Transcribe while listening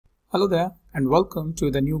Hello there and welcome to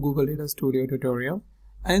the new Google Data Studio tutorial.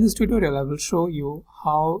 And in this tutorial I will show you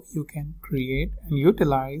how you can create and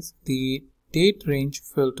utilize the date range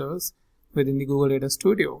filters within the Google Data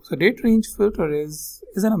Studio. So date range filter is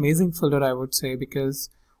an amazing filter, I would say, because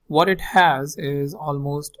what it has is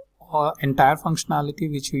almost entire functionality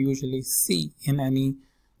which you usually see in any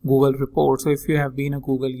Google report. So if you have been a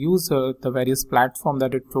Google user, the various platform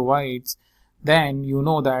that it provides, then you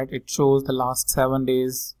know that it shows the last 7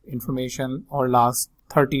 days information or last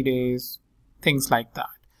 30 days, things like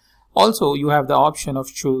that. Also, you have the option of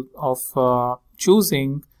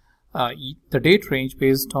choosing the date range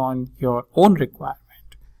based on your own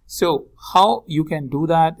requirement. So how you can do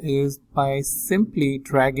that is by simply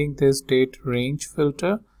dragging this date range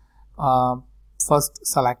filter, first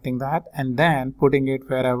selecting that and then putting it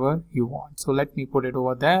wherever you want. So let me put it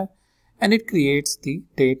over there, and it creates the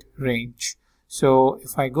date range. So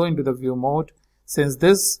if I go into the view mode, since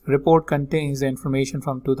this report contains the information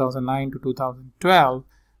from 2009 to 2012,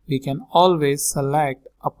 we can always select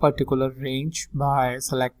a particular range by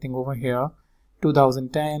selecting over here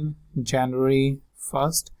 2010 January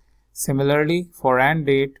 1st. Similarly, for end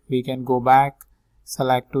date, we can go back,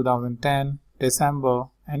 select 2010 December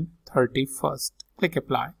and 31st. Click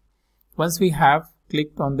apply. Once we have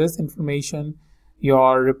clicked on this information,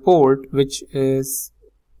 your report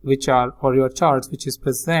or your charts which is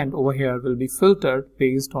present over here will be filtered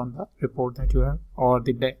based on the report that you have or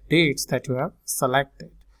the dates that you have selected.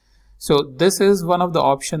 So this is one of the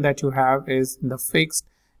options that you have is in the fixed.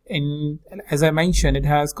 As I mentioned, it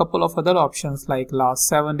has a couple of other options like last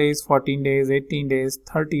 7 days, 14 days, 18 days,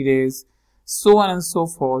 30 days, so on and so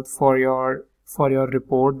forth for your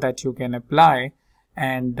report that you can apply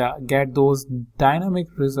and get those dynamic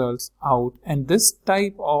results out. And this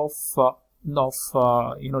type of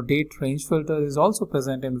date range filter is also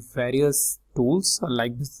present in various tools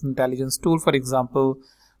like business intelligence tool. For example,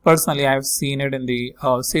 personally I have seen it in the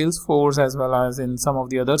Salesforce as well as in some of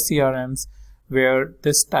the other CRMs where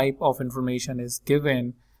this type of information is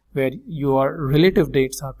given, where your relative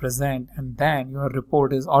dates are present and then your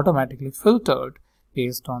report is automatically filtered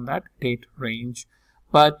based on that date range.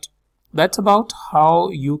 But that's about how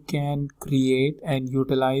you can create and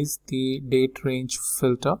utilize the date range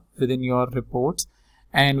filter within your reports,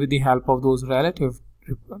 and with the help of those relative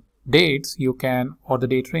dates you can, or the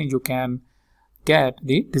date range, you can get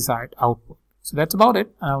the desired output. So that's about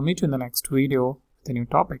it, and I'll meet you in the next video with a new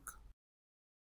topic.